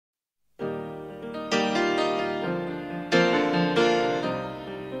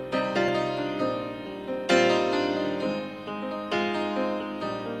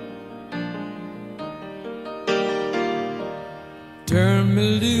turn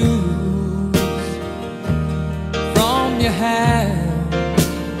me loose from your hand.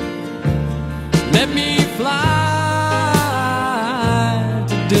 Let me fly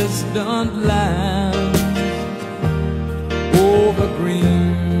to distant lands, over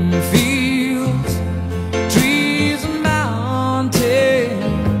green fields, trees and mountains,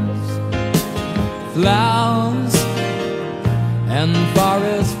 flowers and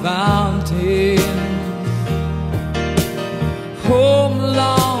forest fountains, home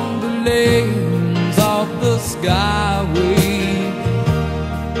along the lanes of the skyway.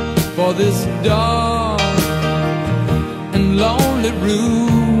 For this dark and lonely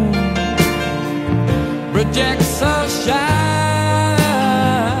room projects a shadow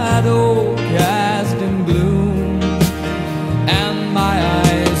cast in gloom, and my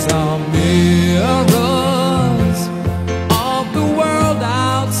eyes are mirrors of the world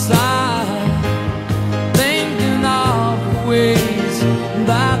outside, thinking of ways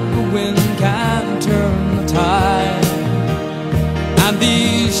that the wind can turn the tide. And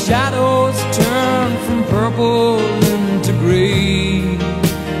these shadows turn from purple into gray,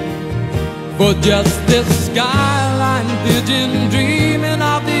 for just this skyline pigeon dreaming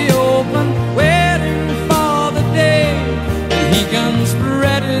of the open, waiting for the day that he can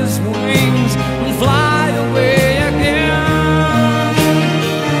spread his wings and fly away again.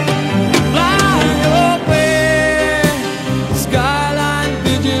 Fly away, skyline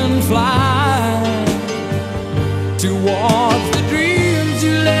pigeon, fly towards the dreams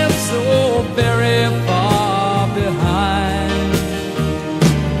you left so very far behind.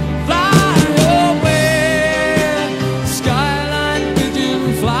 Fly away, skyline pigeon,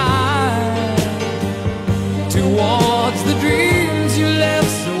 fly towards the dreams you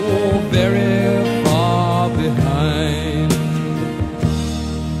left so very far behind.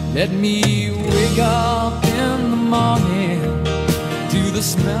 Let me wake up in the morning to the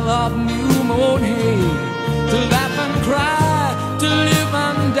smell of new mown hay, to laugh and cry, to live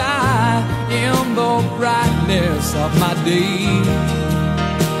and die in the brightness of my day.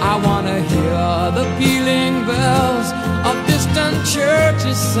 I wanna hear the pealing bells of distant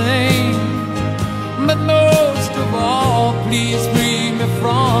churches sing, but most of all, please free me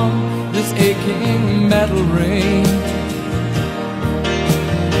from this aching metal ring,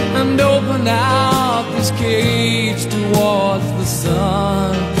 and open out this cage towards the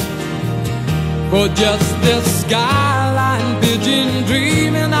sun. For just this skyline pigeon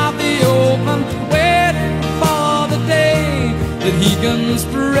dreaming of the open, waiting for the day that he can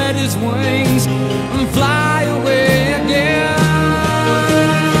spread his wings and fly away again.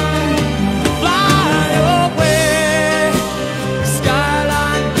 Fly away,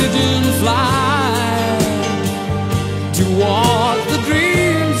 skyline pigeon, fly towards the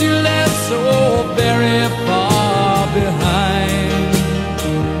dreams you left so very far behind.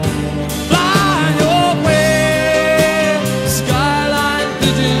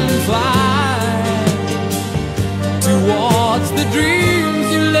 Towards the dreams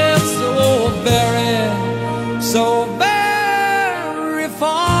you left so very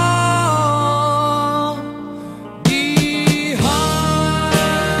far behind.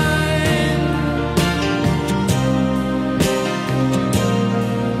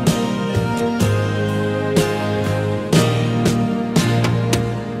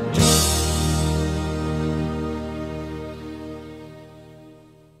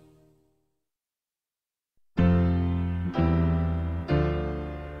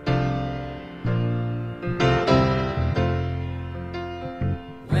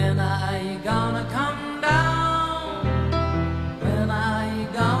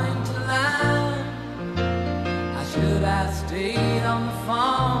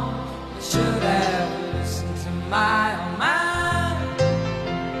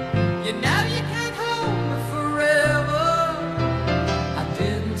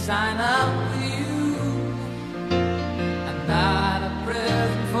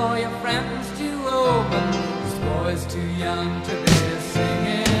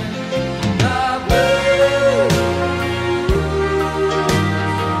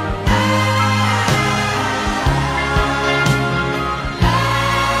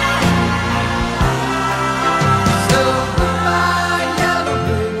 So goodbye, yellow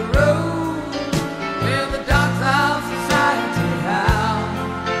brick road.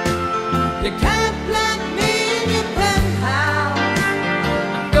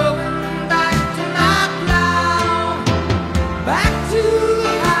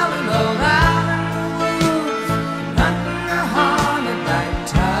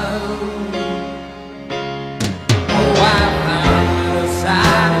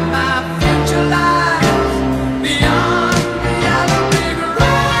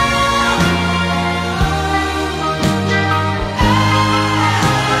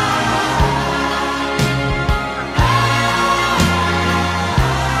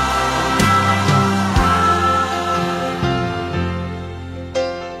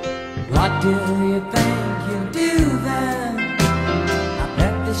 What do you think you'll do then? I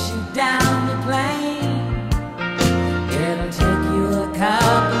bet they shoot down the plane. It'll take you a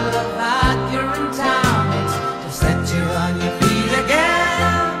couple of arguing times to set you on your feet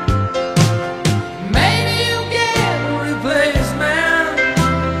again. Maybe you'll get a replacement.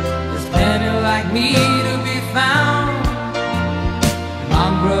 There's plenty like me to be found.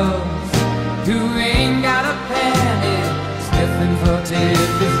 Mongrels who ain't got a penny, sniffing for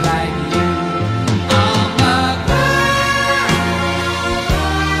tidbits like you. On the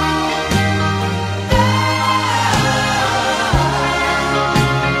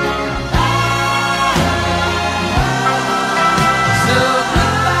so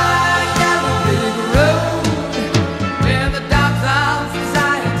goodbye, yellow brick road, where the dogs of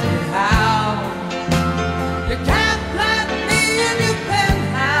society howl. You can't plant me in your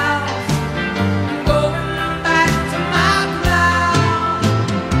penthouse. I'm going back to my cloud,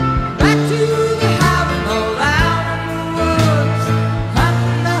 back to the house all out in the woods,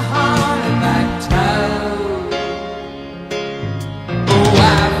 hunting the hornback toad. Oh, I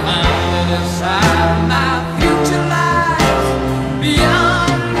found it inside my future lies,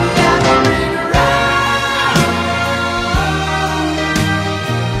 beyond the yellow brick road.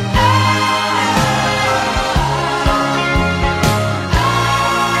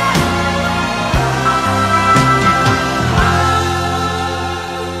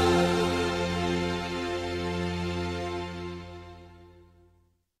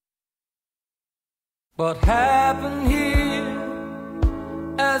 What happened here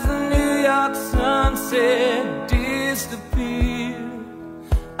as the New York sunset disappeared?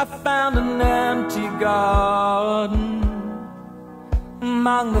 I found an empty garden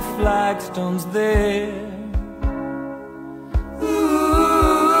among the flagstones there.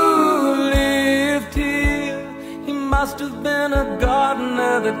 Who lived here? He must have been a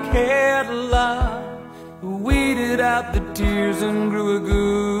gardener that cared a lot, who weeded out the tears and grew a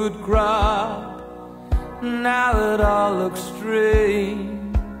good crop. Now it all looks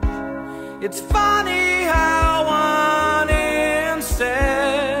strange. It's funny how one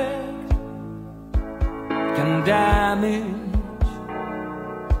insect can damage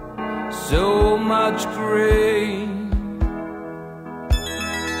so much grain.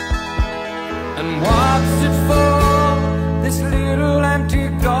 And what's it for, this little empty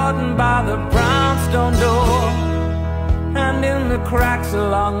garden by the brownstone door, and in the cracks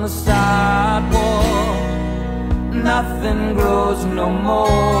along the sidewalk, nothing grows no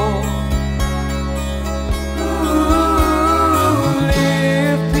more. Who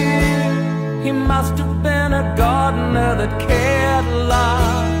lived here? He must have been a gardener that cared a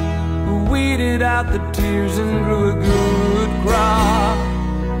lot, who weeded out the tears and grew a good crop.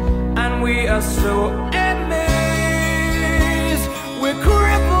 And we are so amazed, we're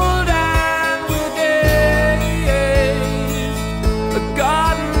crippled and we're dazed. A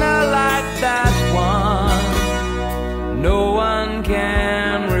gardener like that one, no one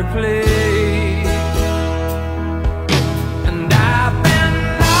can replace. And I've been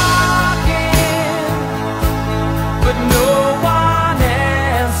knocking, but no one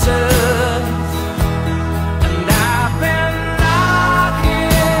answers. And I've been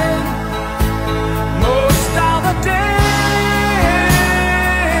knocking most of the day.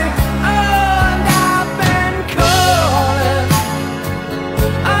 Oh, and I've been calling.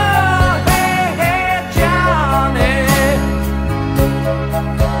 Oh, hey, hey, Johnny,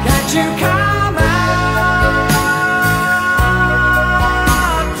 can't you come out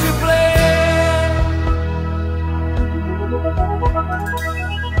to play?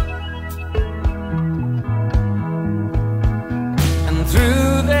 And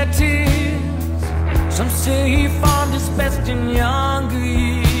through their tears, some say he found his best in younger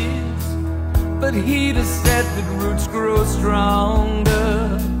years, but he'd have said that roots grow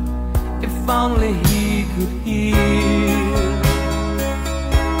stronger if only he could hear.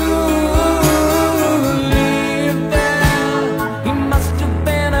 Who lived there? He must have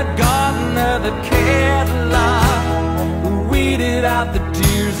been a gardener that cared a lot, who weeded out the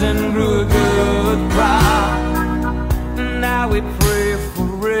tears and grew a good crop. Now we pray for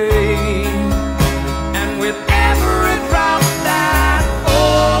rain, and with every drop that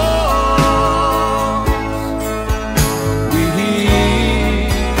falls,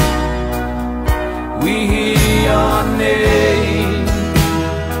 we hear your name.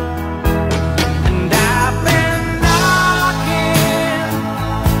 And I've been knocking,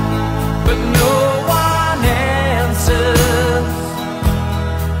 but no one answers.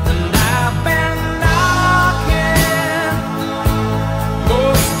 And I've been knocking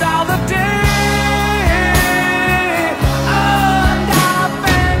most all the day.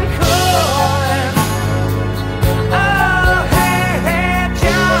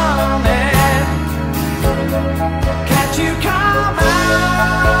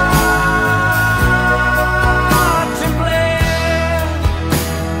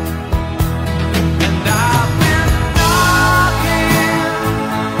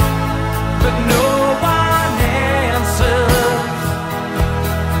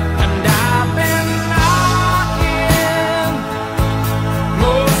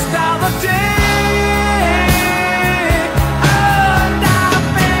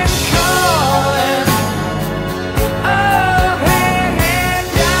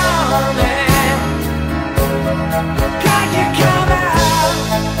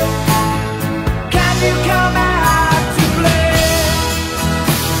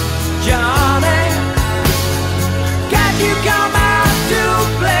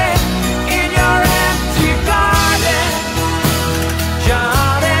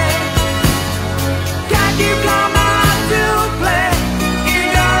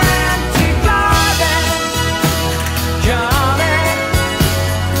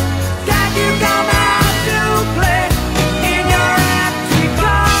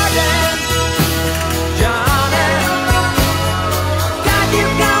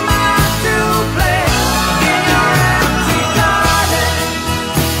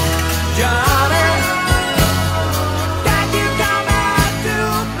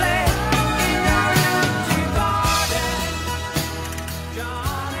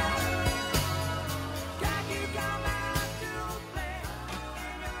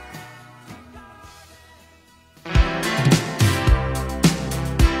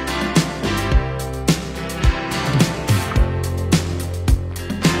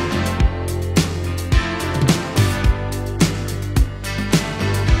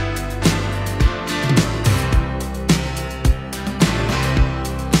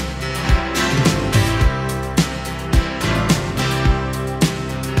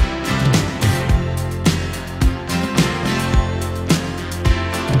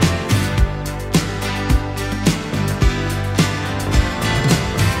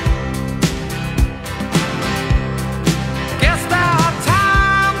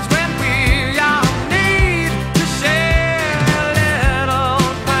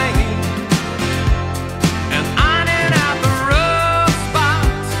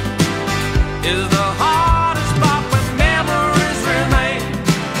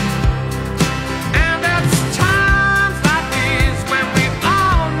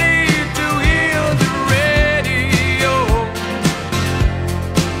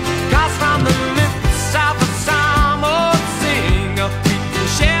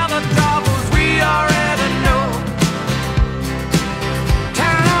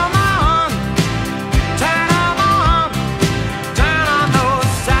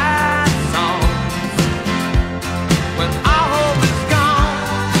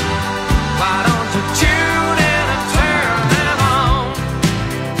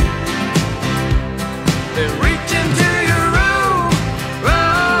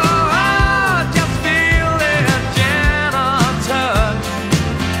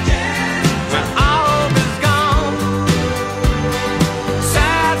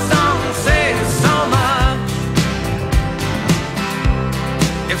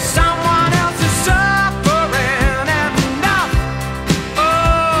 someone else is suffering enough,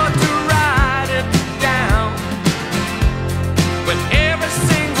 oh, to write it down. When every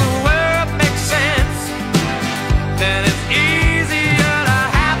single word makes sense, then it's easier to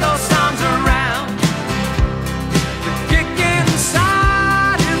have those songs around. The kick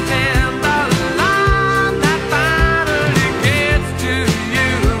inside is in the line that finally gets to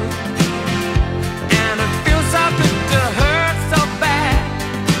you, and it feels so good to hurt so bad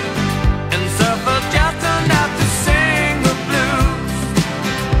and suffer just enough to sing the blues.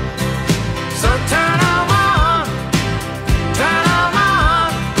 So turn them on, turn them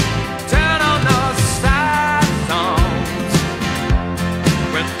on, turn on those sad songs.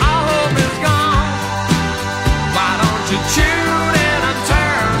 When all hope is gone, why don't you tune in and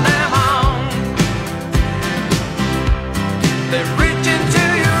turn them on? They reach into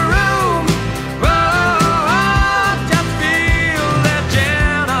your room, oh, just feel their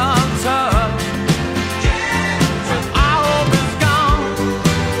gentle touch. When all hope is gone,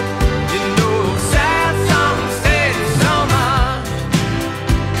 you know sad songs say so much.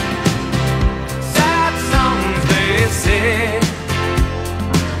 Sad songs they say,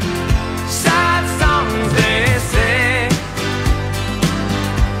 sad songs they say,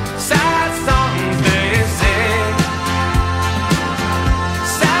 sad songs they say,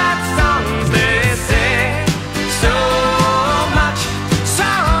 sad songs they say so much. So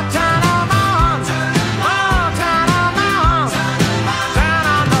turn them on, oh, turn them on, turn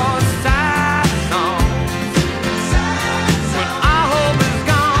on those sad songs. When all hope is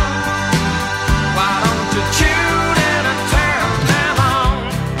gone, why don't you tune in and turn them on?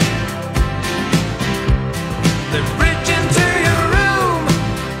 They reach into your room,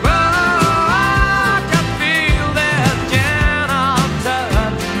 oh, just feel their gentle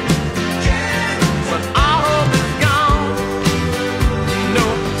touch. When all hope is gone, you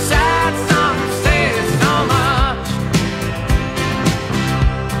know sad songs say so much.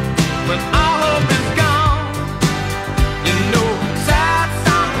 When all hope is gone, you know sad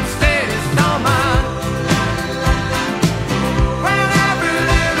songs say so much. When every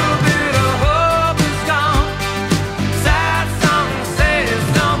little bit of hope is gone, sad songs say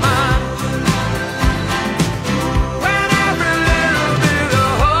so much. When every little bit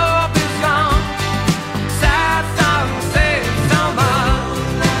of hope is gone, sad songs say so much.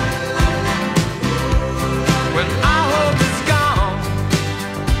 When all hope is gone,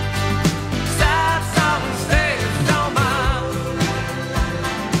 sad songs say so much.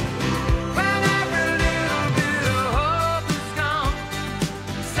 When every little bit of hope is gone,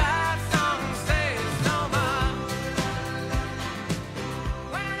 sad songs say so much.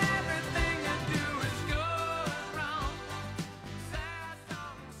 When everything you do is good or wrong, sad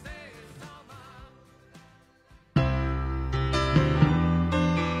songs say so much.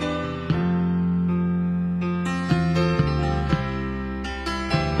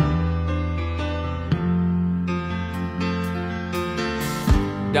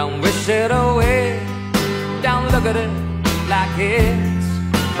 Don't wish it away, don't look at it like it's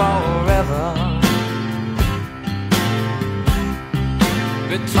forever.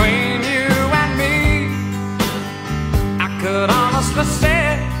 Between you and me, I could honestly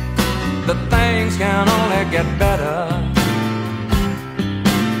say that things can only get better.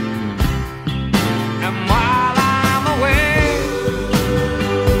 And while I'm away,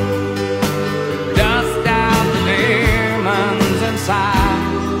 dust out the demons inside,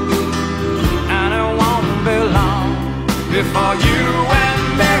 and it won't be long before you and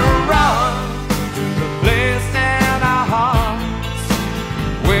me run to the place in our hearts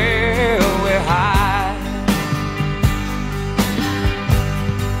where we hide.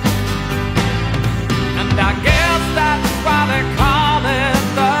 And I guess that's why they call it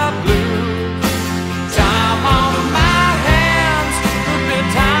the blues. Time on my hands could be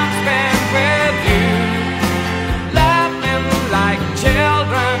time spent with you, laughing like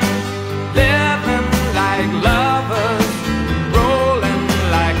children, living like lovers, rolling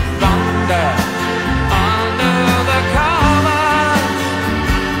like thunder under the covers.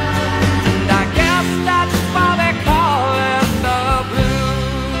 And I guess that's why they call it the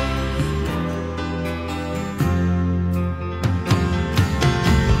blues.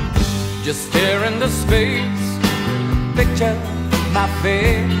 Just stare into space, picture my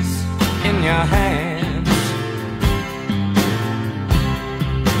face in your hands.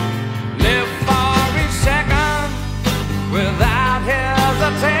 Live for each second without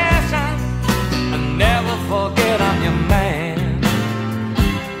hesitation, and never forget I'm your man.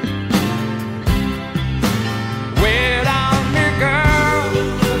 Wait on me, girl,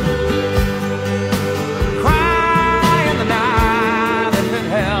 cry in the night if it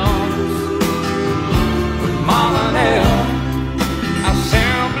helps.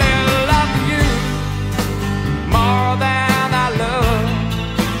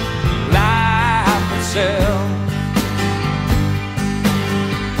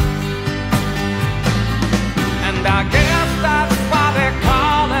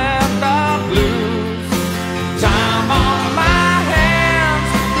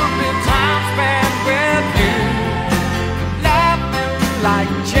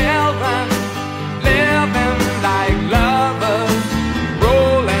 like children, living like lovers,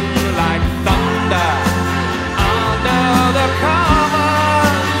 rolling like thunder under the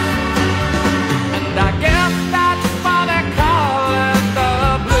covers. And I guess that's why they call it the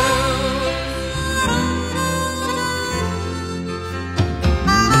blues.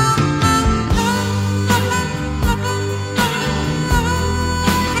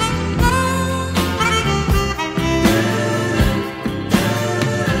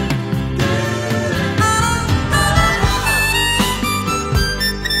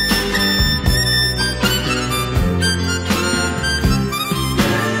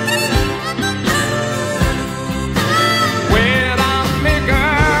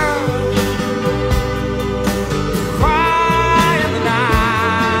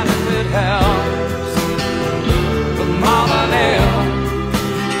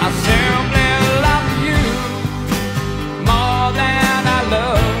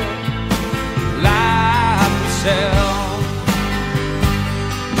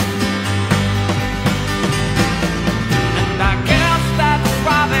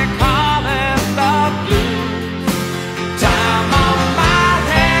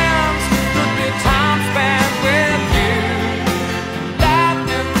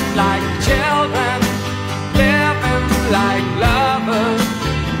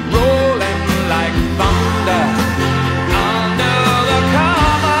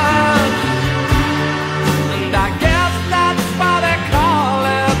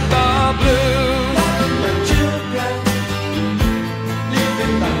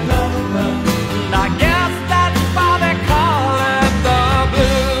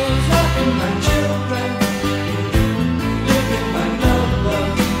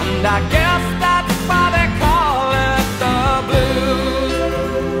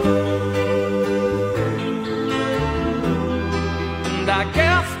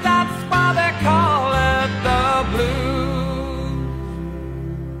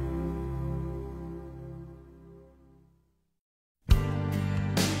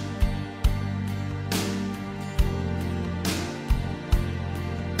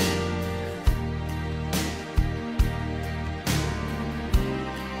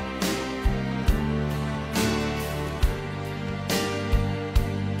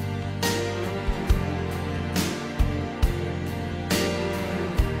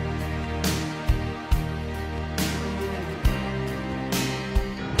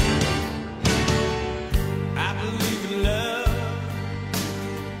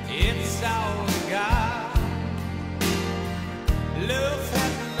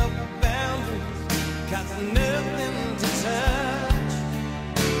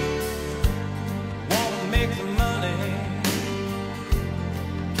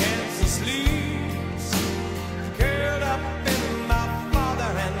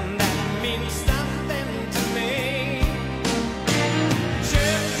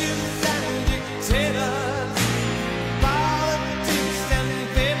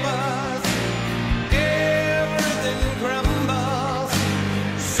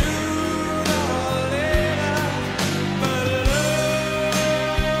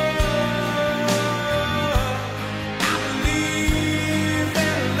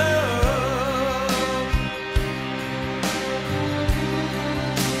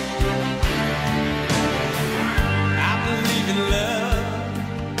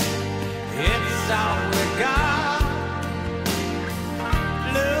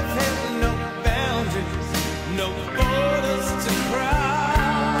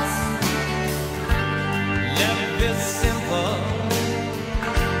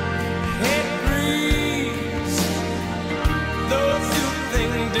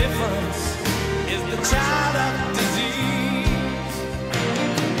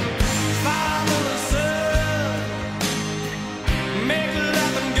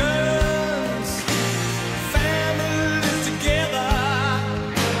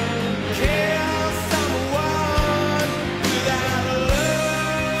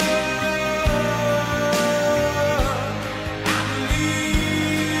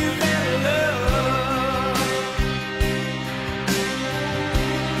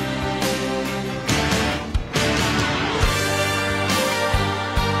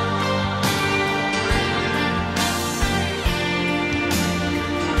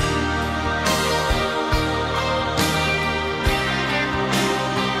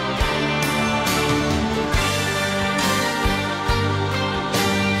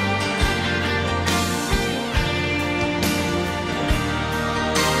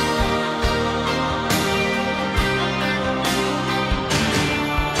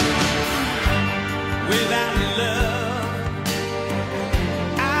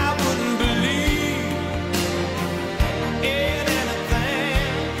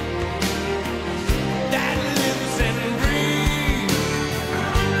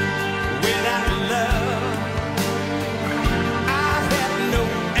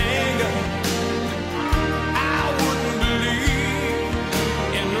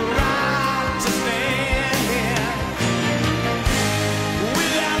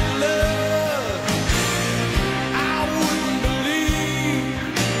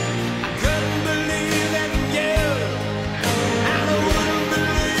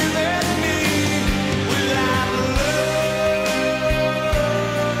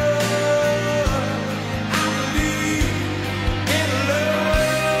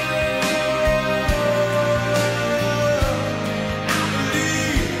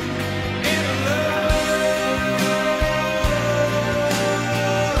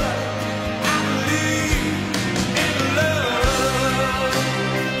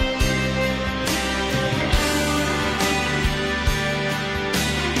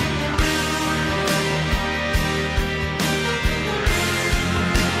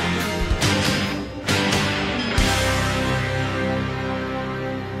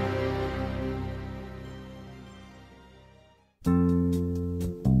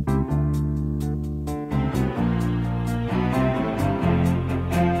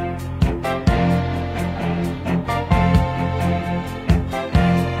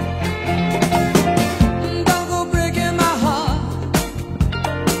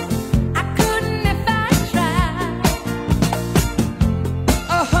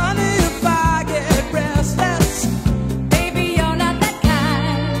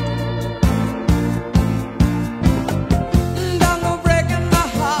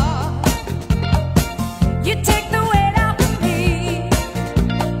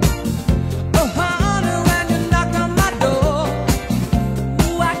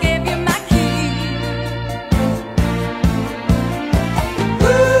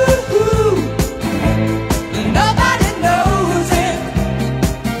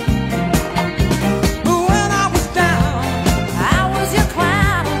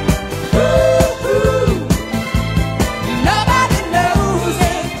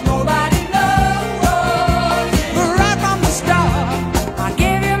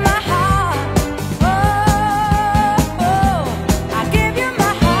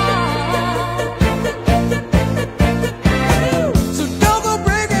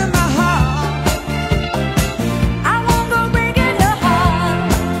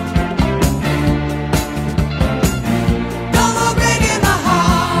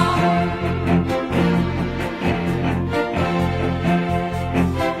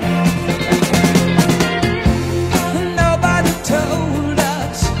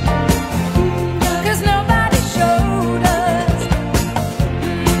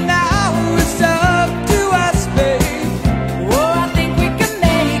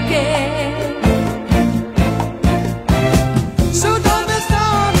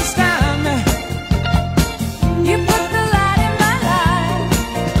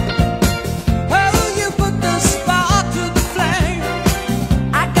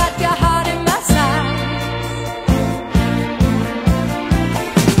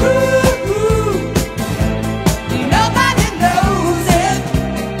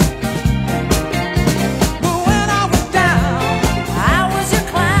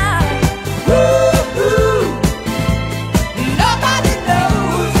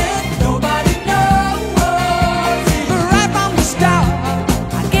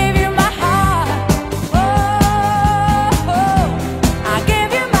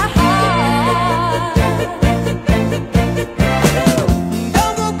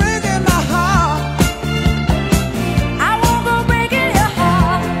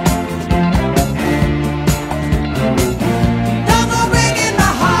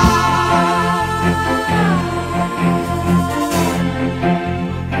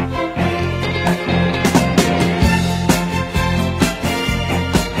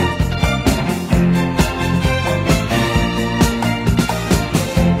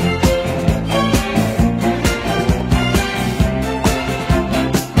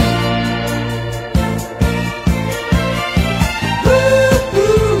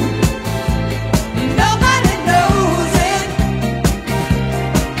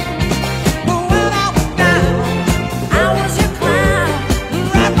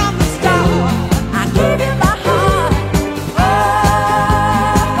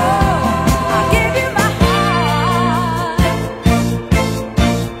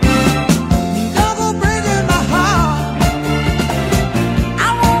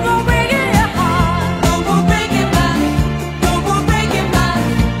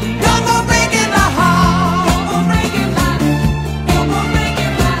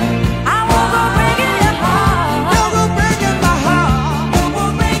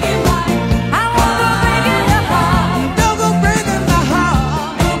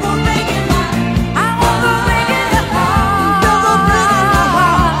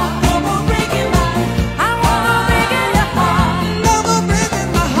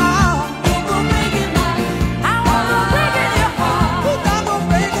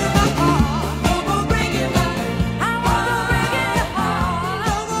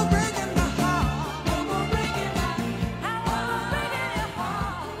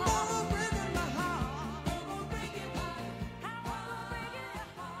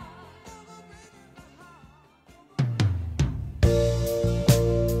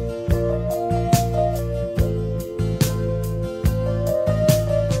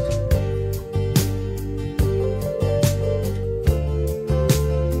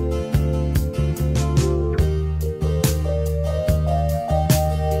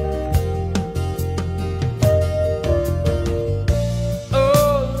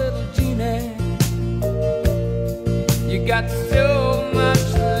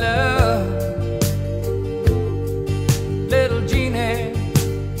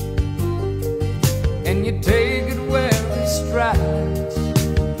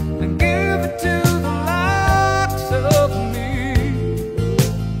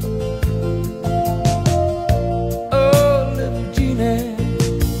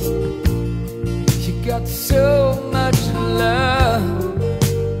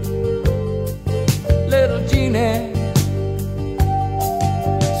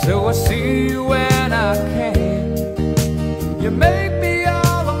 So I see you when I can. You make me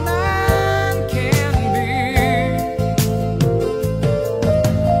all a man can be.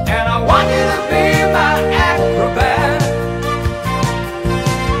 And I want you to be my acrobat.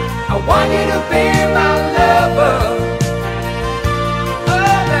 I want you to be my lover.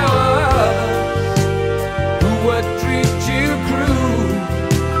 Oh, there were others who would treat you cruel.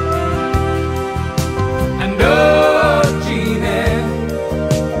 And oh, Jeannie,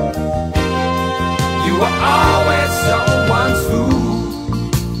 you were always someone's fool.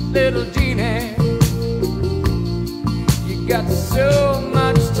 Little Jeannie, you got so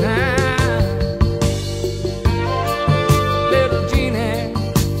much time. Little Jeannie,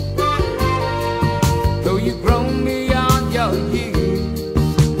 though you've grown beyond your years,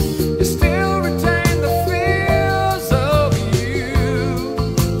 you still retain the feels of you.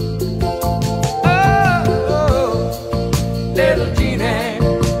 Oh, little Jeannie,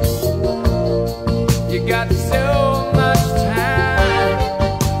 you got so much time.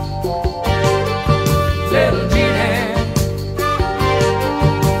 Little Jeannie,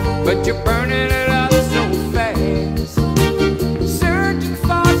 but you're burning it up so fast, searching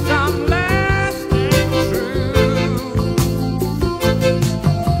for some lasting truth.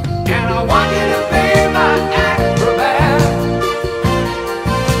 And I want you to be my acrobat.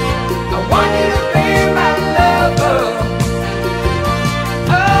 I want you to be my lover.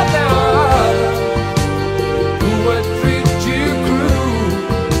 Oh, there were others who would treat you cruel.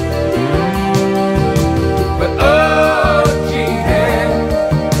 But oh, Jeannie,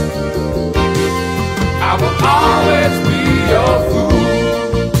 I will always be your fool.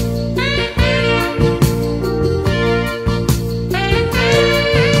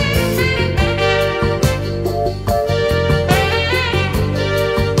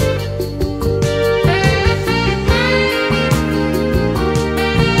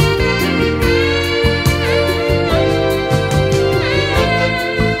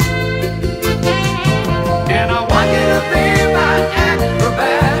 And I want you to be my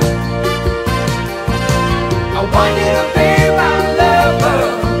acrobat. I want you to be my lover.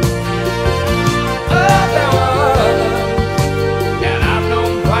 Oh, there were others, and I've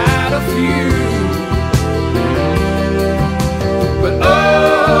known quite a few. But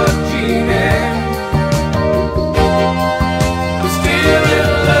oh, Jeannie, I'm still in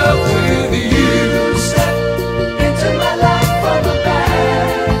love with you. Step into my life from a bad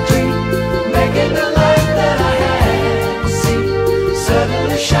dream, making the life that I had seen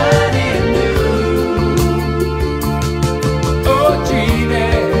suddenly shining new. Oh,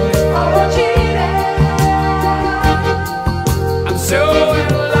 Jeannie, I'm so in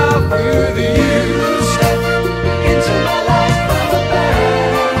love with you. Step into my life from a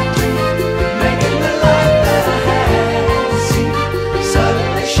bad dream, making the life that I had seen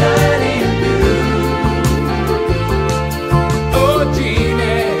suddenly shining new. Oh,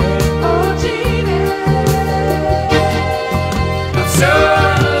 Jeannie, I'm so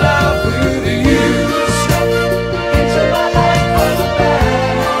in love with you. Step into my life from a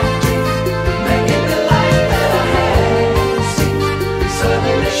bad dream, making the life that I had seen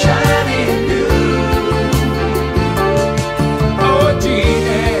suddenly shining new. Oh,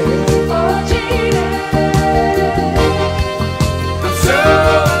 Jeannie, I'm so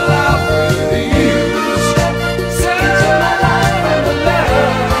in love with you. Step into my life from a bad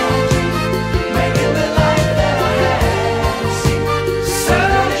dream, making the life that I had seen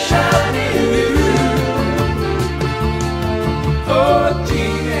suddenly shining new. Oh,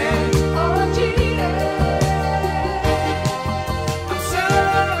 Jeannie, I'm so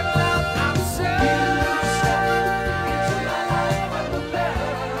in love, I'm so in love. Into my life from a bad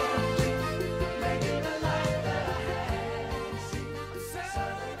dream, making the life that I had seen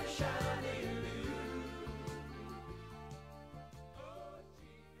suddenly shining new.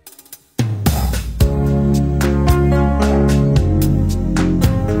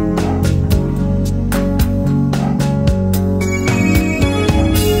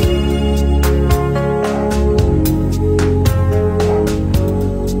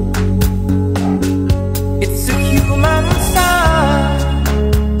 It's a human sign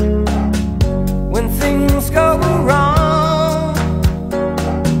when things go wrong,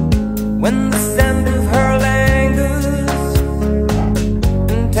 when the scent of her lingers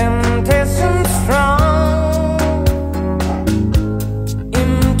and temptation strong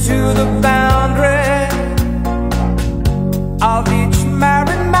into the boundary of each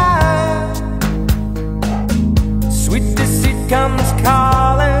married man. Sweet deceit comes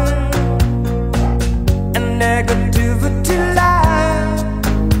calling, and negativity lies.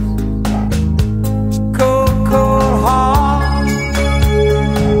 Cold, cold heart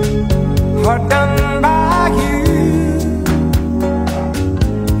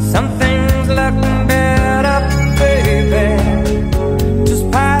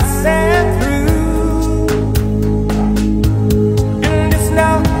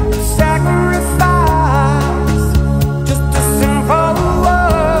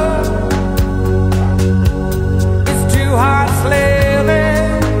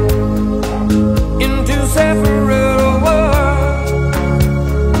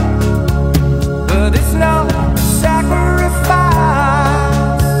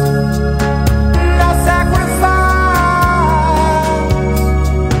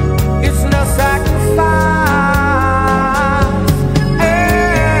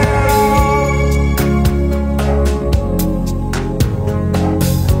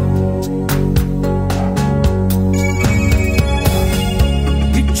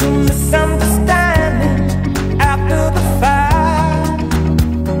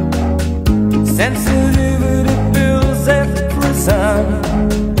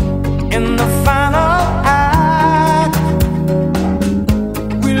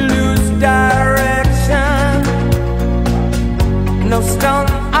stone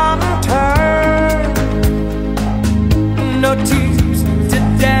unturned, no tears to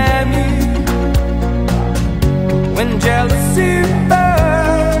damn you. When jealousy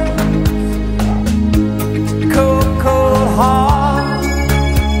burns, cold, cold heart,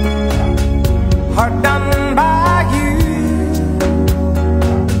 heart done by you.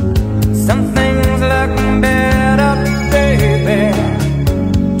 Some things look better, baby,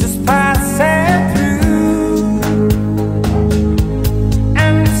 just pass it through.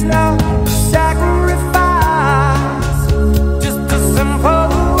 And it's no sacrifice, just a simple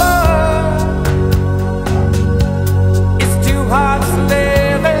word. It's two hearts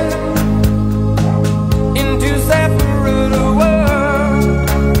living in two separate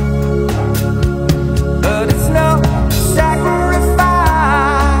worlds, but it's no sacrifice,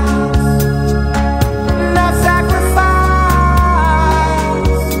 no sacrifice.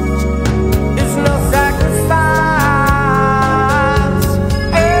 It's no sacrifice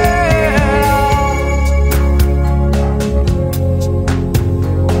at all.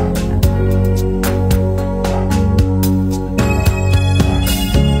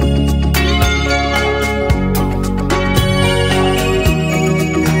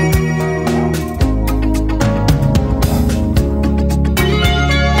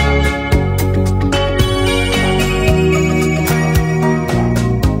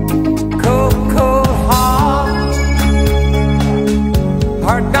 Cold, cold heart,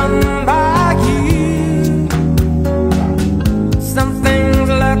 heart done by you. Some things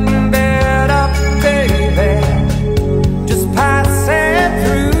look better, baby, just pass it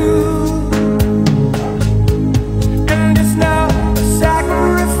through. And it's no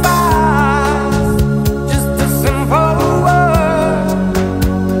sacrifice, just a simple word.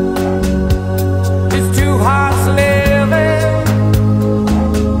 It's two hearts living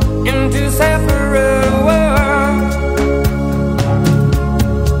in two separate worlds,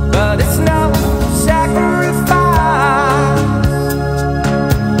 but it's no sacrifice,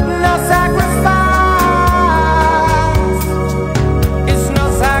 no sacrifice. It's no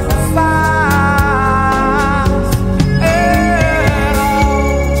sacrifice at all.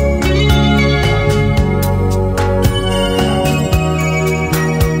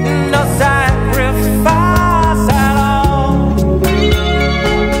 No sacrifice at all.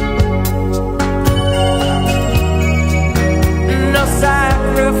 No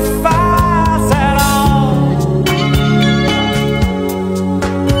sacrifice at all.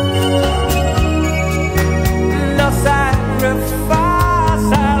 No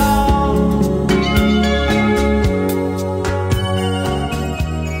sacrifice at all.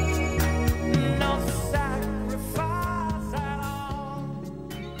 No sacrifice at all.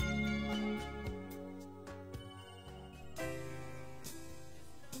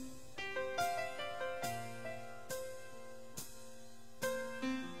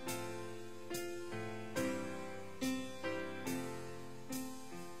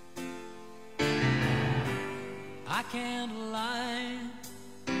 I can't lie,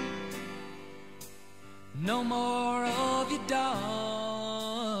 no more of your darkness.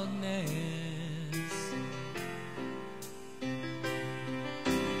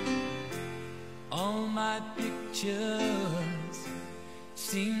 All my pictures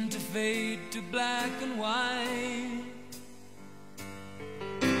seem to fade to black and white.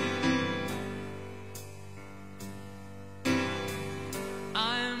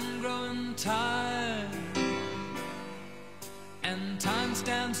 I'm growing tired, and time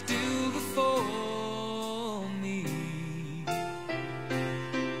stands still before me.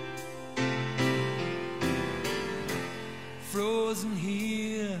 Frozen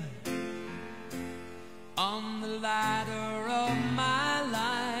here on the ladder of my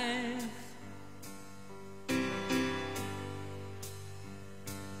life.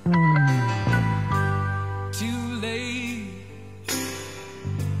 Too late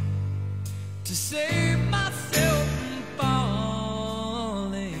to save myself from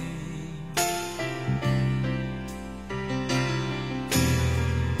falling.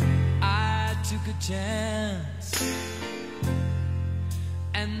 I took a chance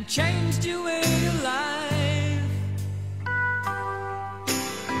and changed your way of life.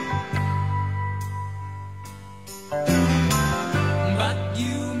 But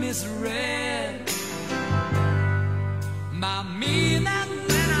you misread my meaning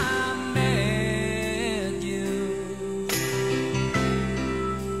when I met you.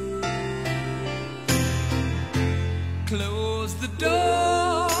 Close the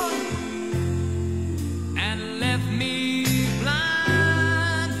door and left me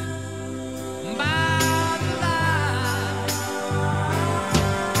blind by the light.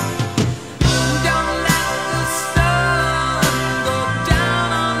 Don't let the sun go down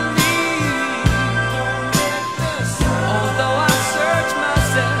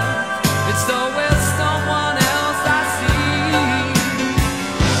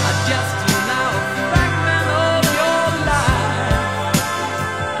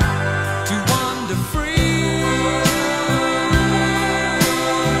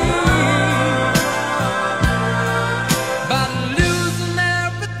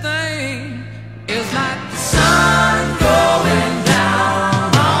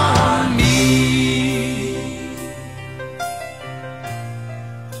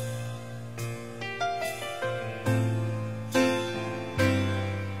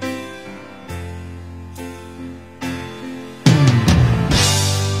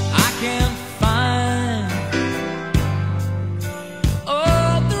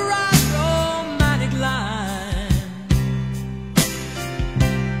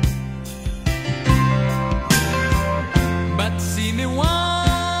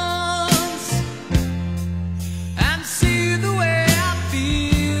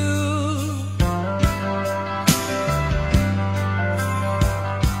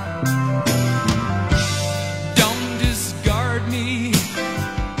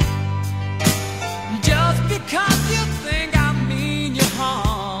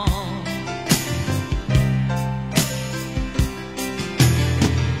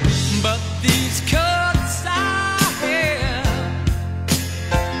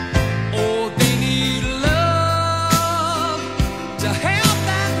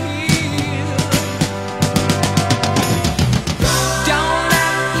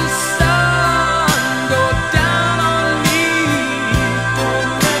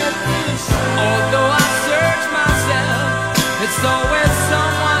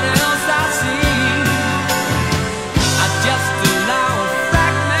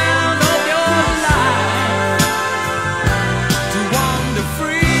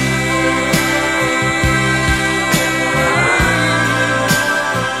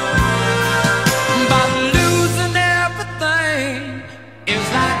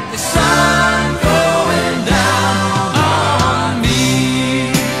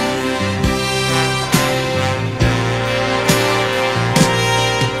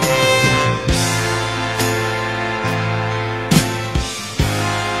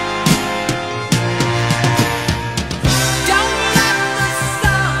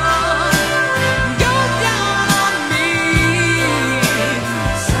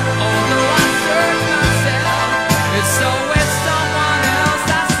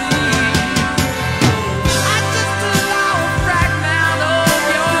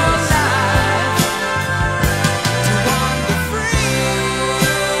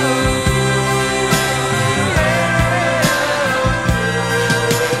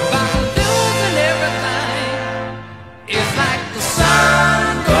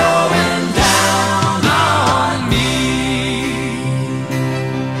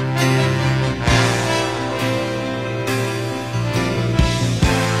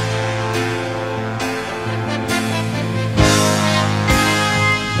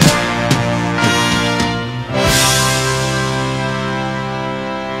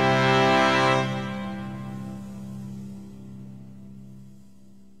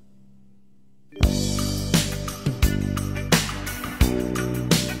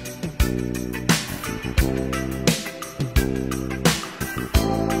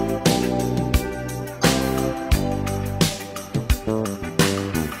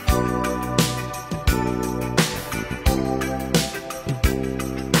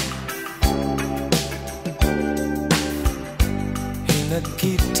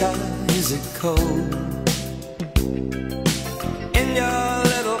cold in your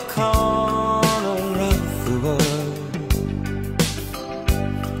little corner of the world.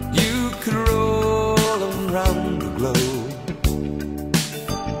 You could roll around the globe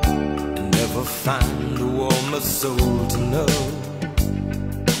and never find a warmer soul to know.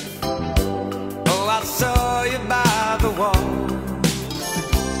 Oh, I saw you by the wall,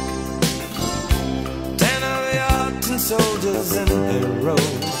 10 of your tin soldiers in a row,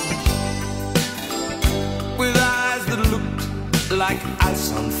 with eyes that looked like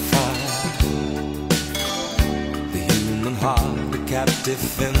ice on fire. The human heart, a captive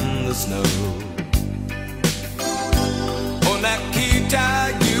in the snow. Oh, Nikita,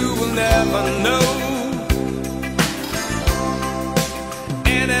 you will never know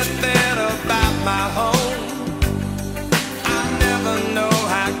anything about my home. I never know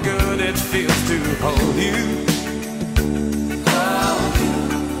how good it feels to hold you. Oh,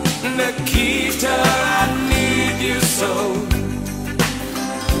 Nikita, I need you so.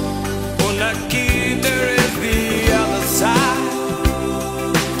 Oh, Nikita is the other side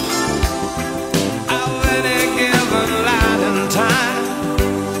of any given light and time,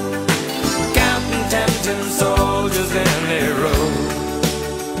 counting tempting soldiers in a row.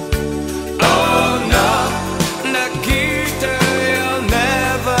 Oh no, Nikita, you'll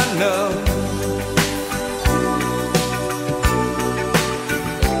never know.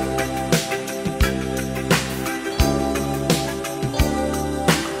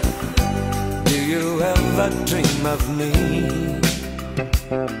 Do you ever dream of me?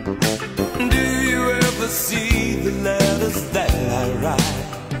 Do you ever see the letters that I write?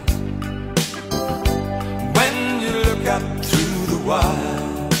 When you look up through the wire,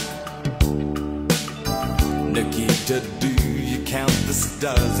 Nikita, do you count the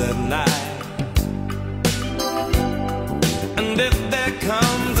stars at night? And if there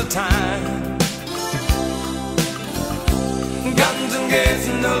comes a time guns and gates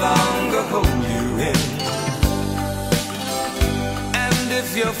no longer hold you in, and if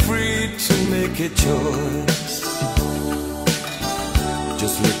you're free to make a choice,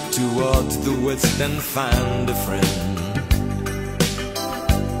 just look towards the west and find a friend.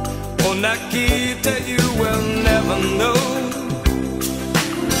 Oh, Nikita, you will never know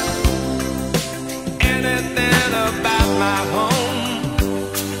anything about my home.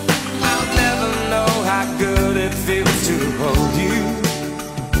 I'll never know how good it feels to hold you.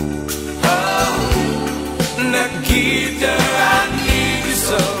 Oh, Nikita, I need you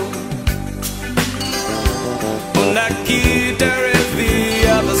so. Oh, Nikita is the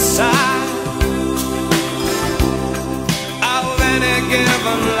other side of any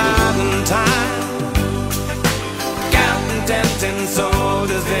given life and time, counting tempting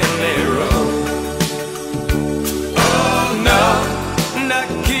soldiers in a row. Oh no,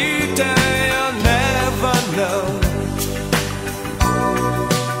 Nikita, you'll never know.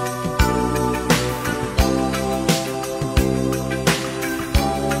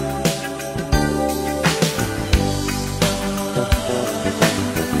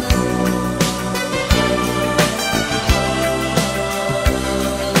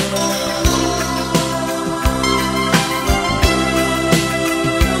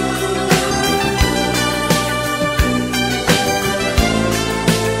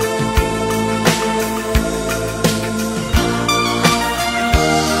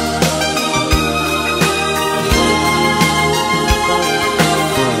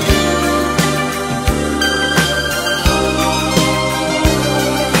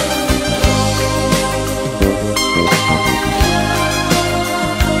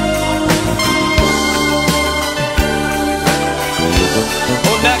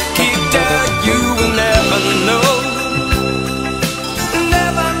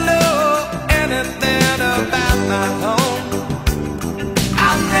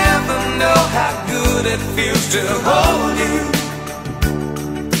 It feels to hold you.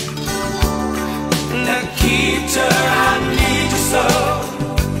 Nikita, I need you so.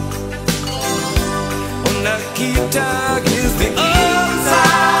 Oh, Nikita is the other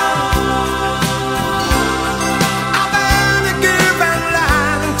side of any given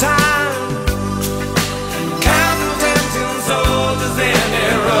life and time, counting tempting soldiers in a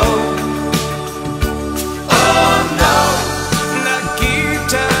row. Oh no,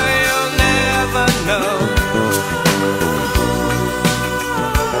 Nikita, you'll never know.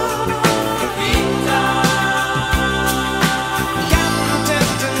 Nikita.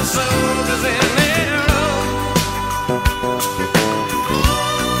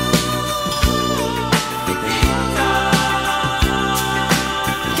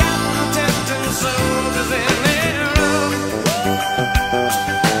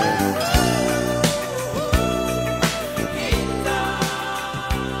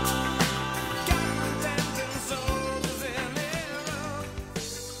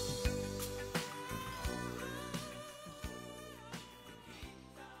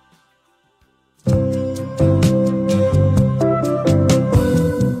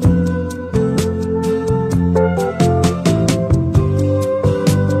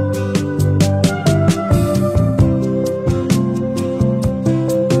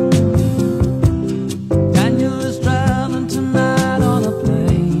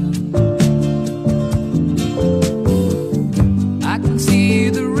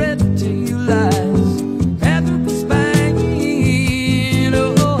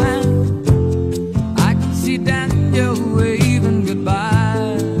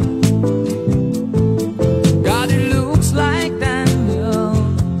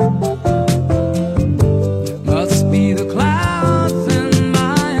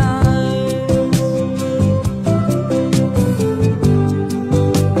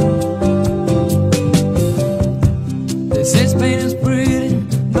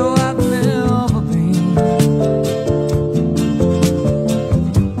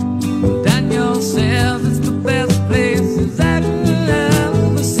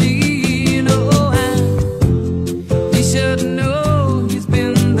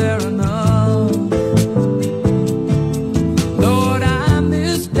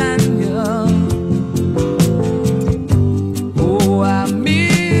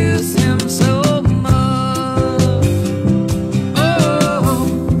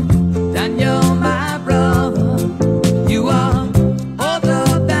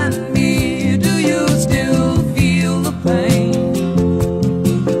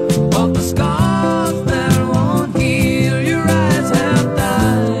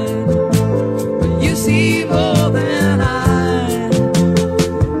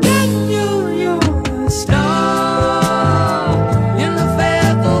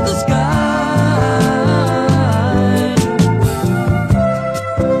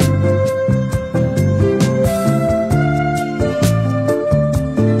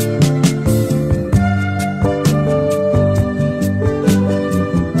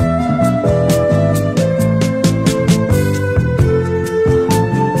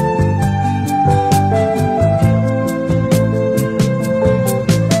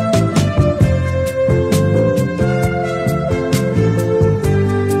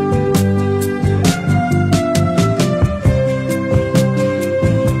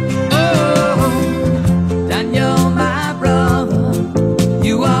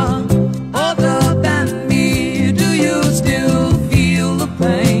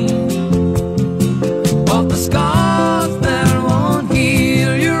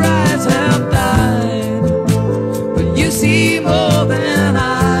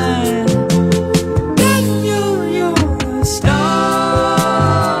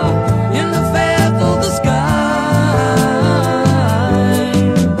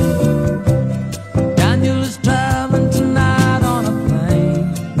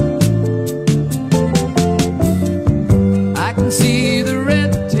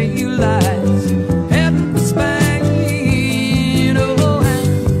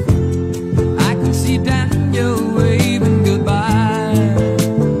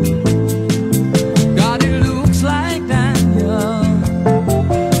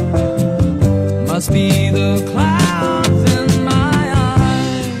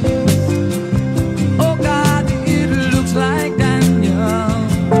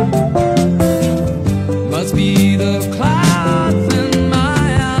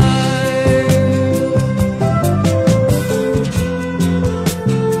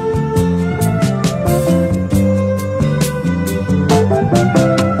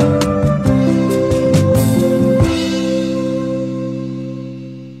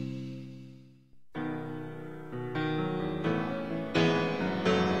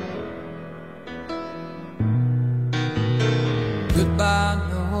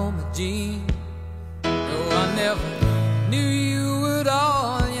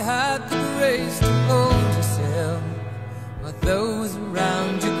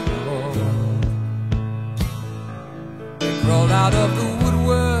 out of the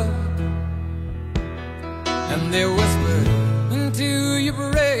woodwork, and they whispered into your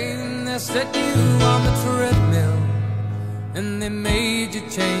brain. They set you on the treadmill, and they made you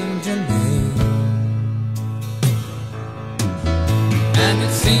change your name. And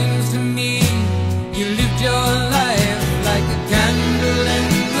it seems to me you lived your life like a candle in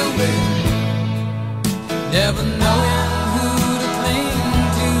the wind, never knowing who to cling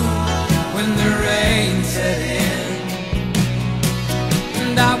to when the rain set in.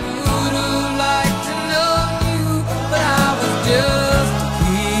 And I would have liked to know you, but I was just a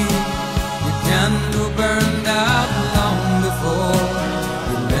kid. Your candle burned out long before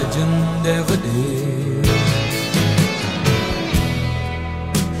your legend ever did.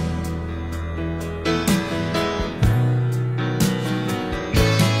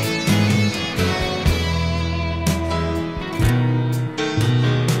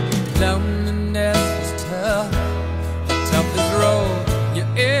 Loneliness was tough, the toughest role you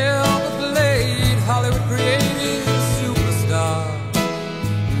ever played. Hollywood created a superstar,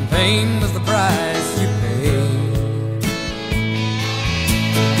 and pain was the price you paid.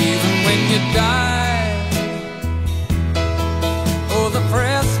 Even when you died, oh, the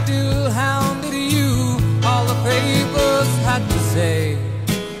press still hounded you. All the papers had to say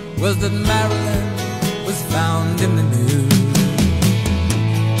was that Marilyn was found in the news.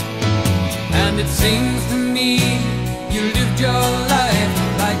 And it seems to me you lived your life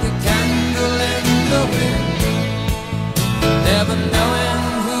like a candle in the wind, never knowing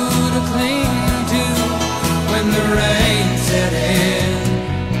who to cling to when the rain set in.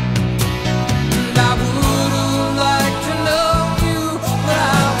 And I would have liked to know you, but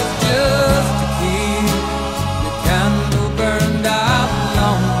I was just a kid. Your candle burned out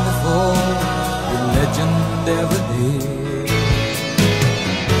long before your legend ever did.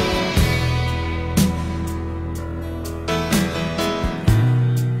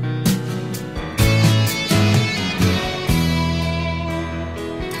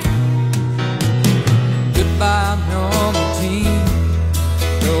 By normal teen,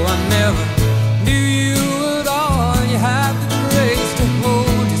 though I never knew you at all, you had the grace to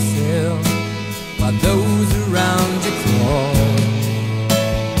hold yourself while those around you crawl.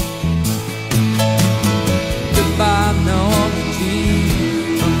 Goodbye, normal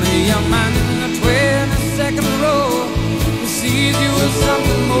teen, from the young man in the 22nd row who sees you as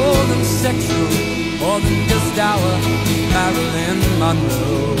something more than sexual, more than just our Marilyn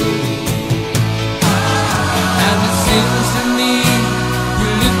Monroe. And it seems to me you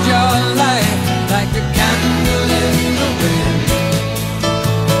lived your life like a candle in the wind,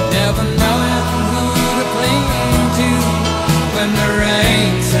 never knowing who to cling to when the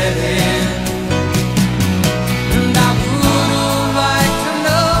rain set in. And I would have liked to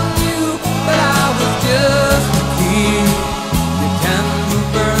know you, but I was just a kid. Your candle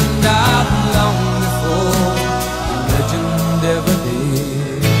burned out long before the legend ever did.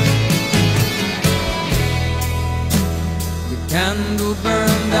 Candle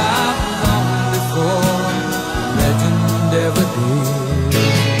burned out long before the legend ever did.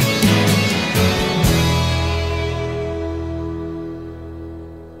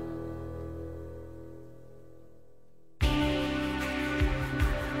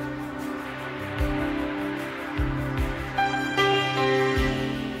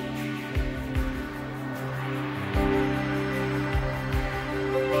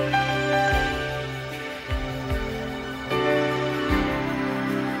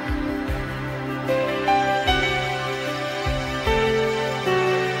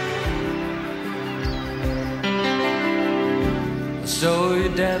 So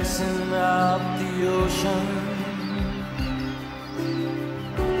you're dancing up the ocean,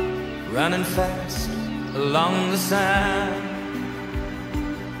 running fast along the sand,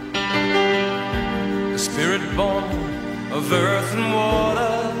 a spirit born of earth and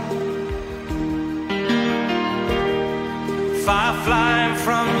water, fire flying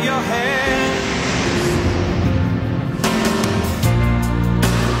from your head.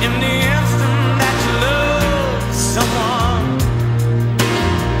 In the instant that you love someone,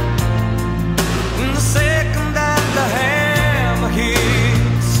 in the second that the hammer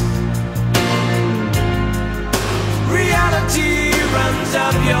hits, reality runs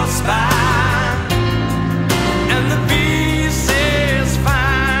up your spine, and the beast is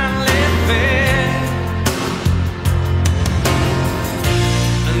finally fed.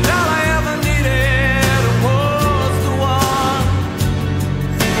 And all I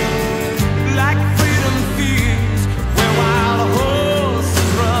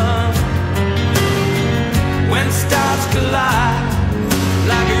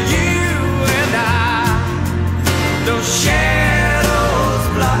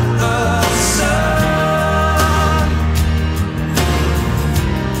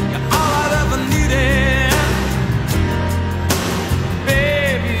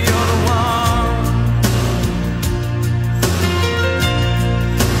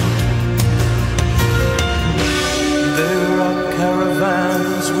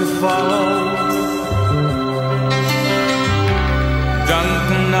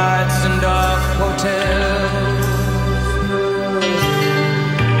drunken nights and dark hotels,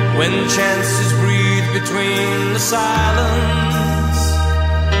 when chances breathe between the silence,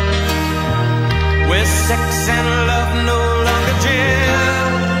 where sex and love no longer jail.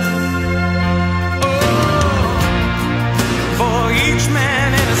 Oh, for each man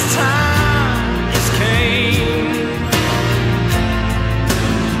in his time is Cain,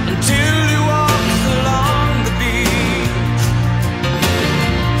 until he walks along the beach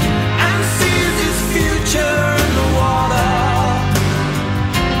and sees his future in the water,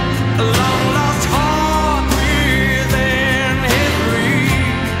 a long lost heart within his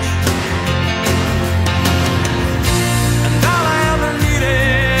reach. And all I ever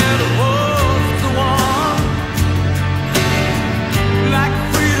needed was the one, like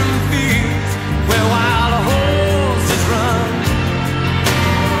freedom fields where wild horses run,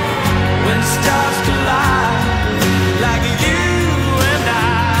 when stars collide like you and I,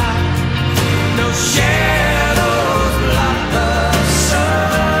 no shadows block the sun.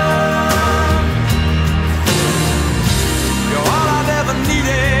 You're all I've ever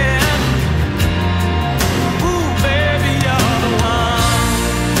needed. Ooh, baby, you're the one.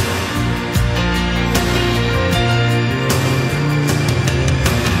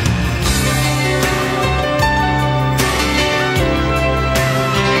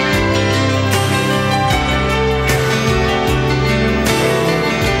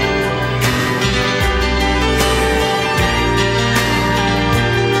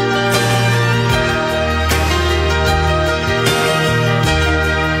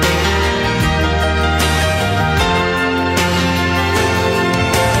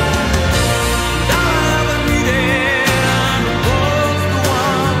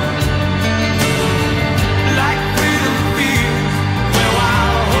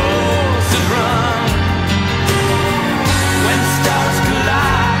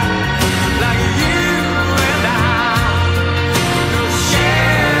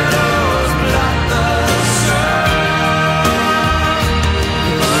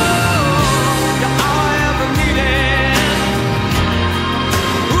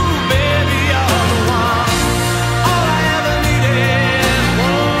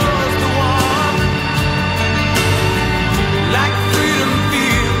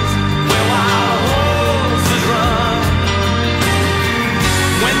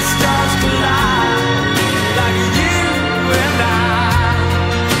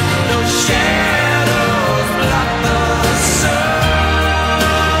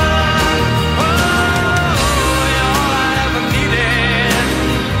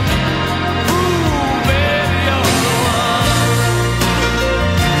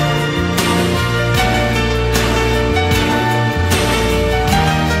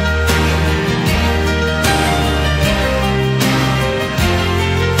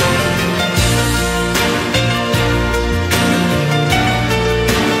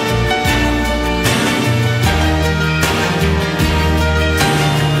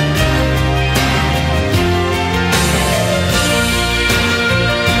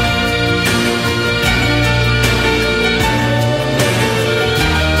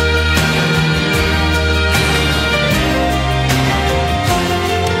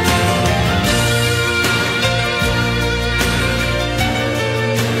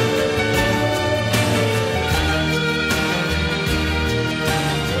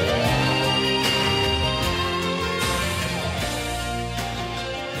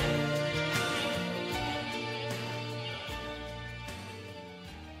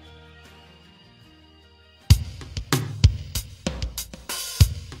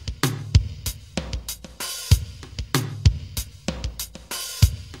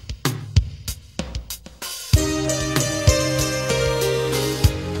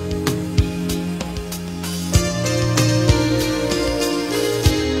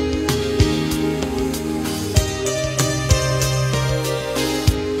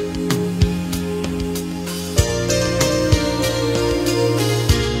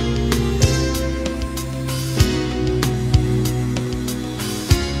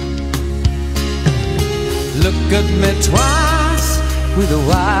 Look at me twice with the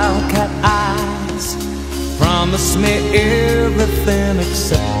wildcat eyes. Promise me everything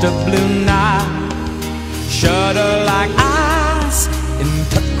except a blue night. Shudder like ice in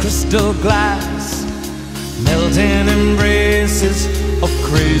cut crystal glass. Melting embraces of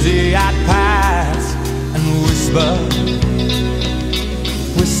crazy-eyed past. And whisper,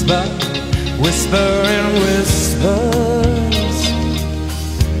 whisper, whisper in whispers,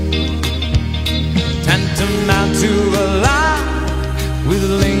 tantamount to a lie with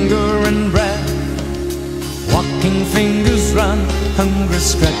lingering breath. Walking fingers run hungry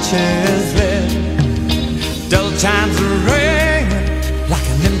scratches red. Dull chimes ring like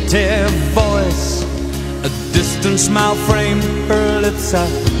an empty voice. A distant smile framed her lips are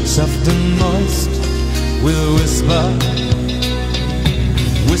soft and moist. With a whisper,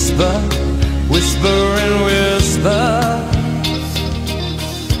 whisper, whisper and whispers.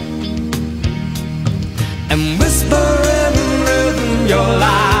 And whisper in rhythm your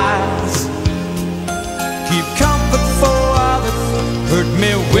lies. Keep comfort for others, hurt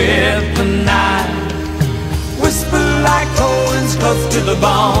me with the night. Whisper like cold winds close to the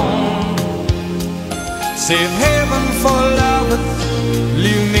bone. Save heaven for lovers,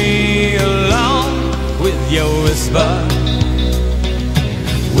 leave me alone with your whisper.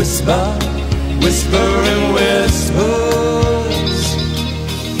 Whisper, whisper and whispers.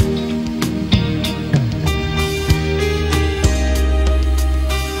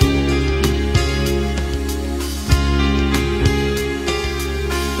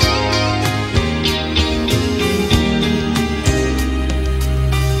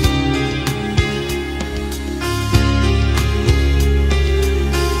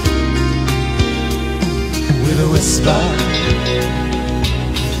 Whisper,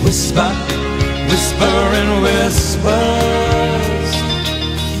 whisper, whisper and whispers.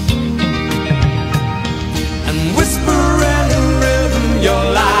 And whisper in rhythm your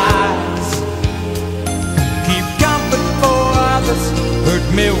lies. Keep comfort for others, hurt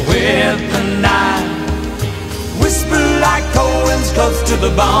me with the night. Whisper like cold winds close to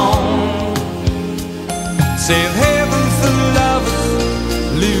the bone. Save heaven for lovers,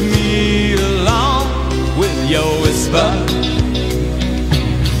 leave me alone with your whisper.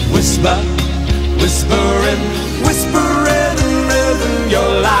 Whisper, whisper and rhythm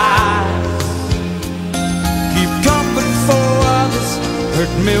your lies. Keep comfort for others,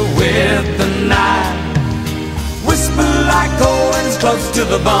 hurt me with the night. Whisper like cold winds close to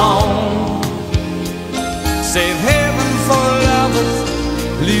the bone. Save heaven for lovers,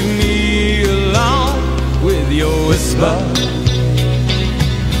 leave me alone with your whisper.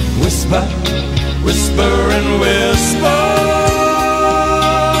 Whisper, whisper and whisper.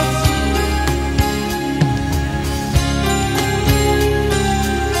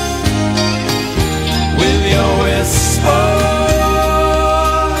 With your whisper.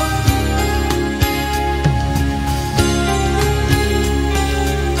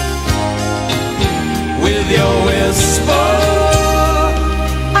 With your whisper.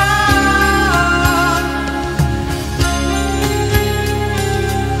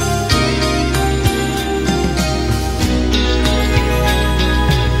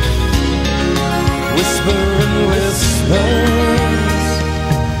 Whisper and whispers.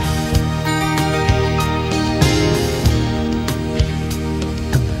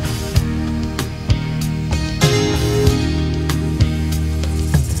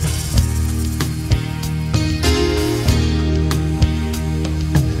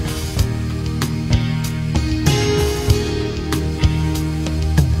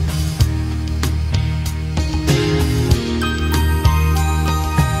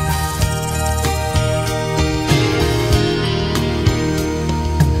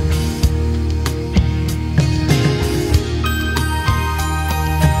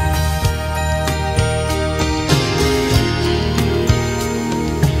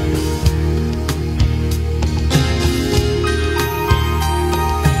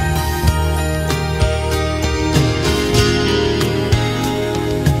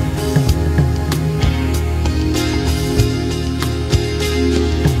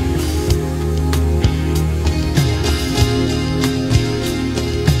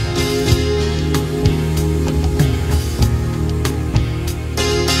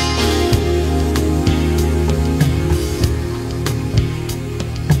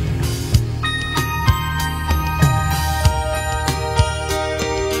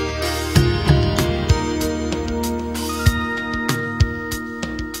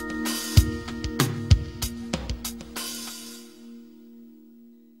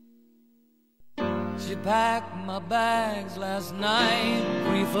 She packed my bags last night,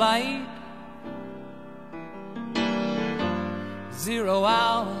 pre-flight, 0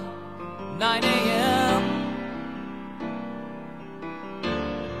 hour, 9 a.m.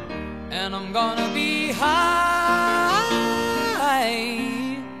 And I'm gonna be high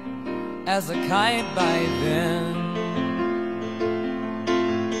as a kite by then.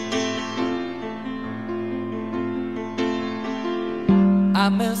 I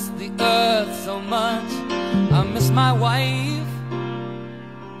miss the earth so much, I miss my wife.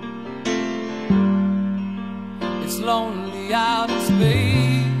 It's lonely out in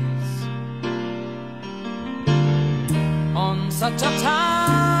space. On such a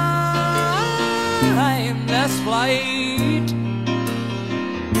timeless flight.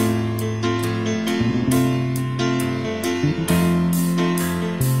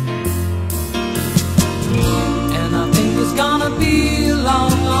 And I think it's gonna be a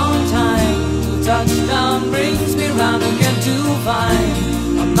long, long time till touchdown brings me round again to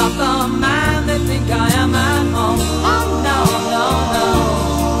find I'm not the man they think I am at home. Oh no, no, no,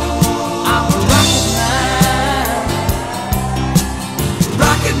 I'm a rocket man.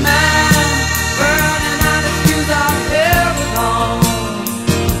 Rocket man, burning out his fuse out here alone.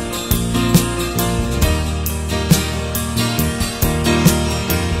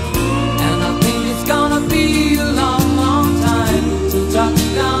 And I think it's gonna be a long, long time till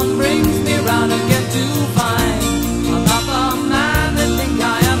touchdown brings me round again to find I'm not the man they think I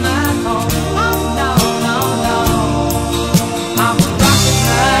am at home. Oh no, no, no, I'm a rocket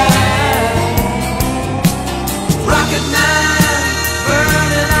man. Rocket man,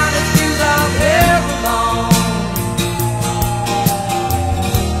 burning out his fuse out here alone.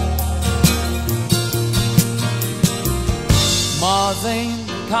 Mars ain't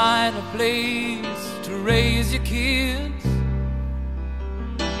the kind of place to raise your kids.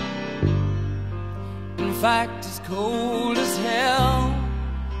 In fact, it's cold as hell,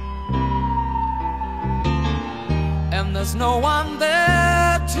 and there's no one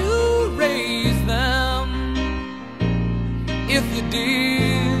there to raise them if you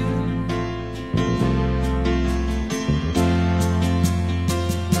did.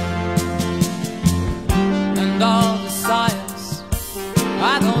 And all the science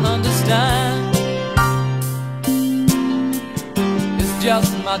I don't understand, it's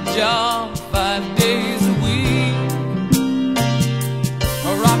just my job 5 days a week.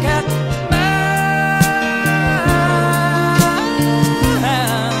 A rocket man,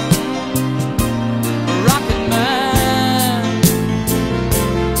 a rocket man.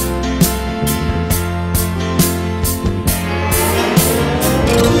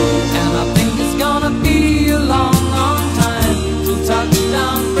 And I think it's gonna be a long, long time till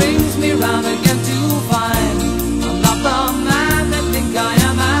touchdown brings me round again to find I'm not the man they think I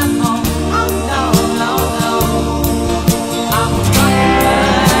am at home. Oh no, no, no, I'm a rocket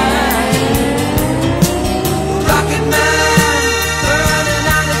man. Rocket man, burning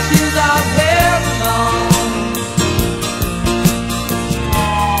out his fuse out here alone.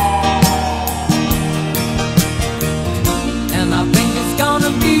 And I think it's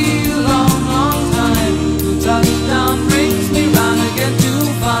gonna be a long, long time till touchdown brings me round again to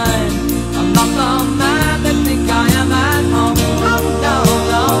find I'm not the man they think I am at home. Oh no,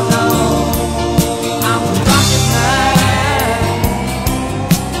 no, no, I'm a rocket man.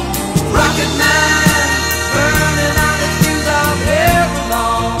 Rocket man, burning out his fuse out here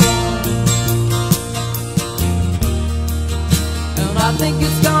alone. And I think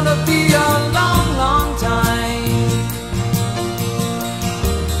it's gonna be a long, long time.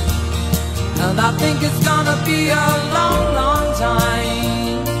 And I think it's gonna be a long, long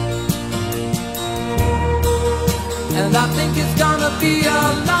time. And I think it's gonna be a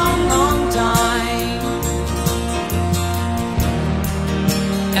long, long time.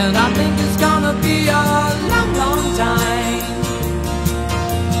 And I think it's gonna be a long, long time.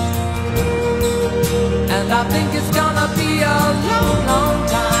 And I think it's gonna be a long, long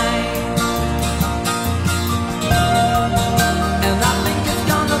time. And I think it's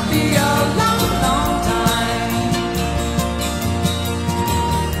gonna be a long, long time.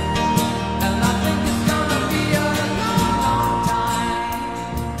 And I think it's gonna be a long, long time.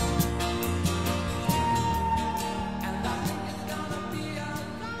 And I think it's gonna be a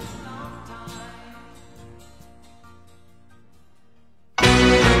long, long time.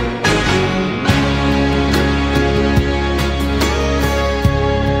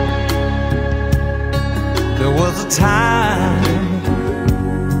 There was a time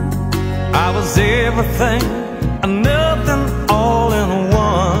I was everything and nothing all in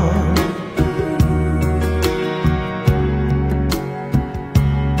one.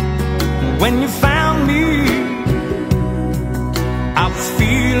 When you found me, I was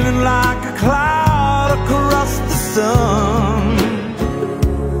feeling like a cloud across the sun.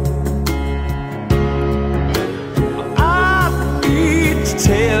 I need to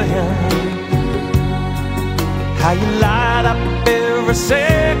tell you how you light up every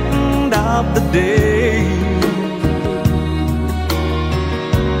second of the day.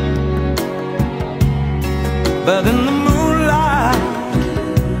 But in the moonlight,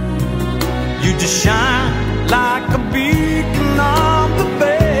 you just shine like a beacon on the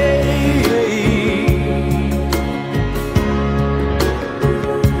bay.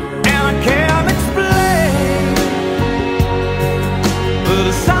 And I can't explain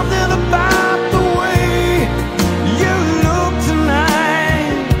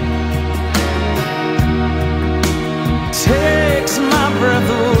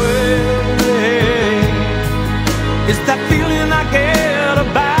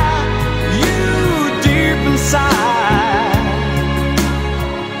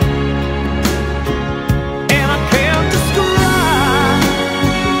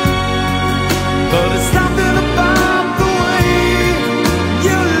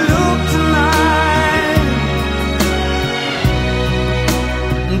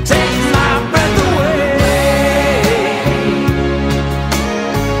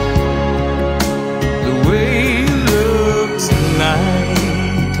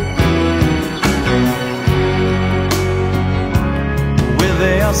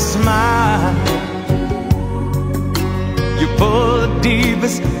smile. You pull the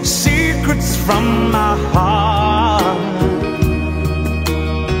deepest secrets from my heart.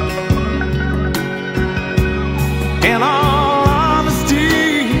 In all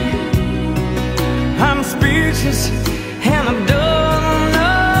honesty, I'm speechless and I don't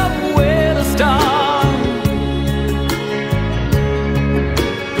know where to start.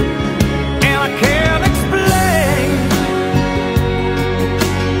 And I can't explain,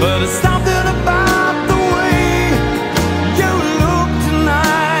 but it's something about the way you look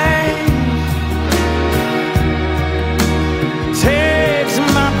tonight. Takes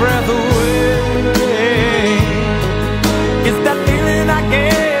my breath away. It's that feeling I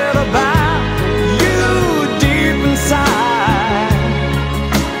get about you deep inside.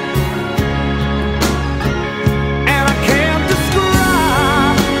 And I can't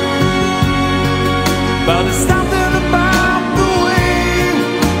describe, but it's something about the way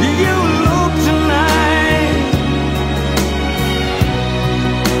you look tonight.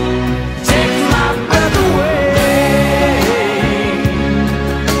 Takes my breath away.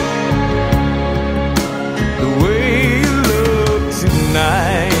 The way you look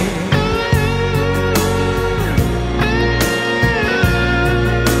tonight.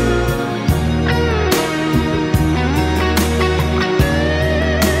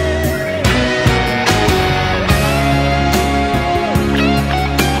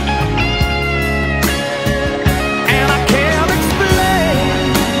 And I can't explain,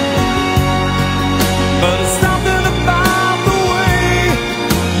 but it's something about the way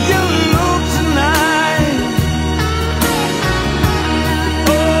you look tonight.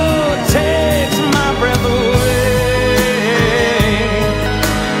 Oh, it takes my breath away.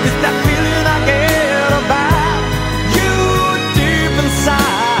 It's that feeling I get about you deep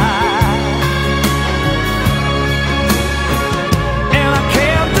inside. And I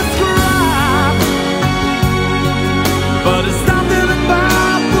can't describe, but it's something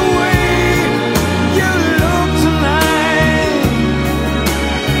about the way you look tonight.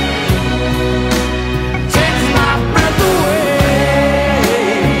 Takes my breath away.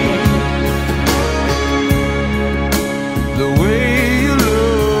 The way you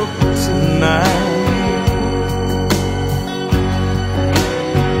look tonight.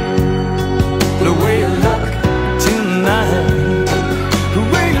 The way you look tonight. The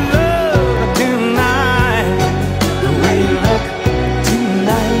way you look tonight. The way you look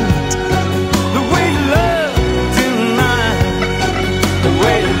tonight. The way you look tonight. The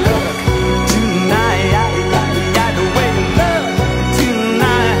way you look tonight. The way you look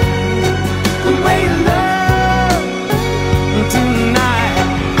tonight. The way you look tonight.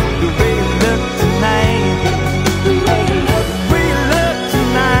 The way you look tonight. The way you look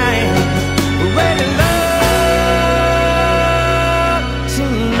tonight. The way you look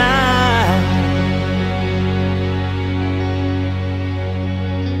tonight.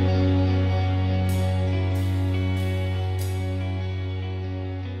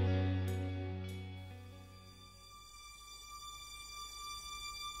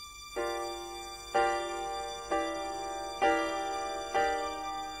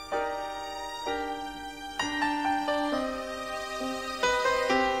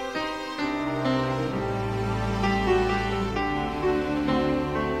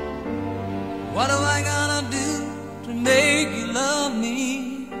 What am I gonna do to make you love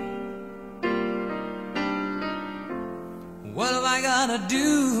me? What am I gonna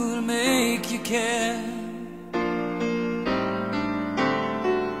do to make you care?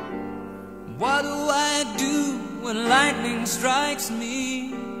 What do I do when lightning strikes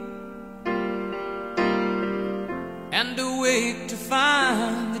me and awake to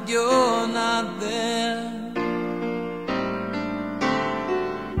find that you're not there?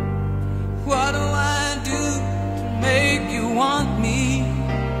 What do I do to make you want me?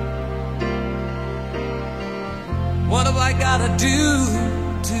 What have I gotta do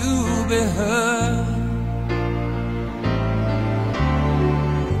to be heard?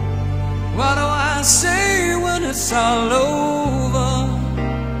 What do I say when it's all over?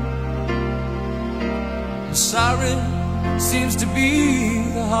 Sorry seems to be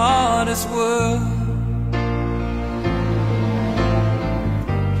the hardest word.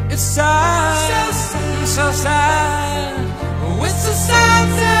 It's sad, so sad. It's a sad,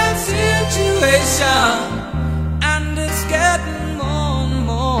 sad situation, and it's getting more and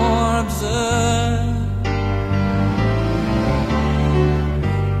more absurd.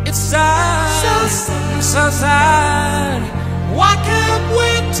 It's sad, so sad. Why can't we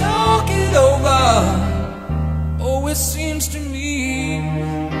talk it over? Oh, it seems to me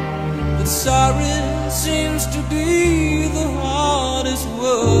that sorry seems to be the hardest this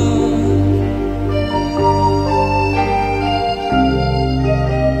world.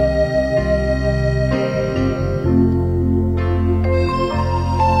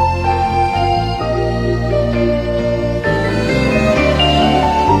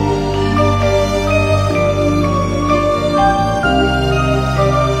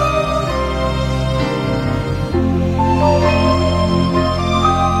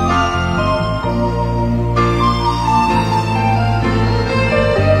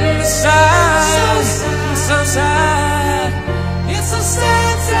 It's a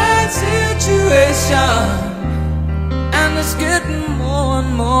sad, sad situation, and it's getting more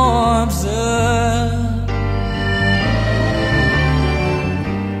and more absurd.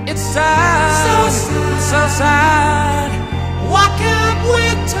 It's sad, so sad. Why can't we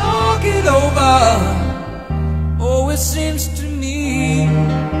talk it over? Oh, it seems to me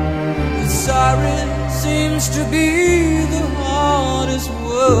that sorry seems to be the hardest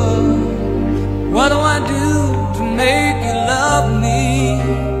word. What do I do to make you love me?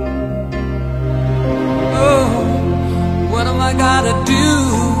 Oh, what am I gotta do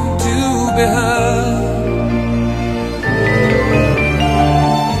to be heard?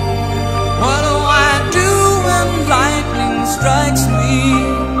 What do I do when lightning strikes me?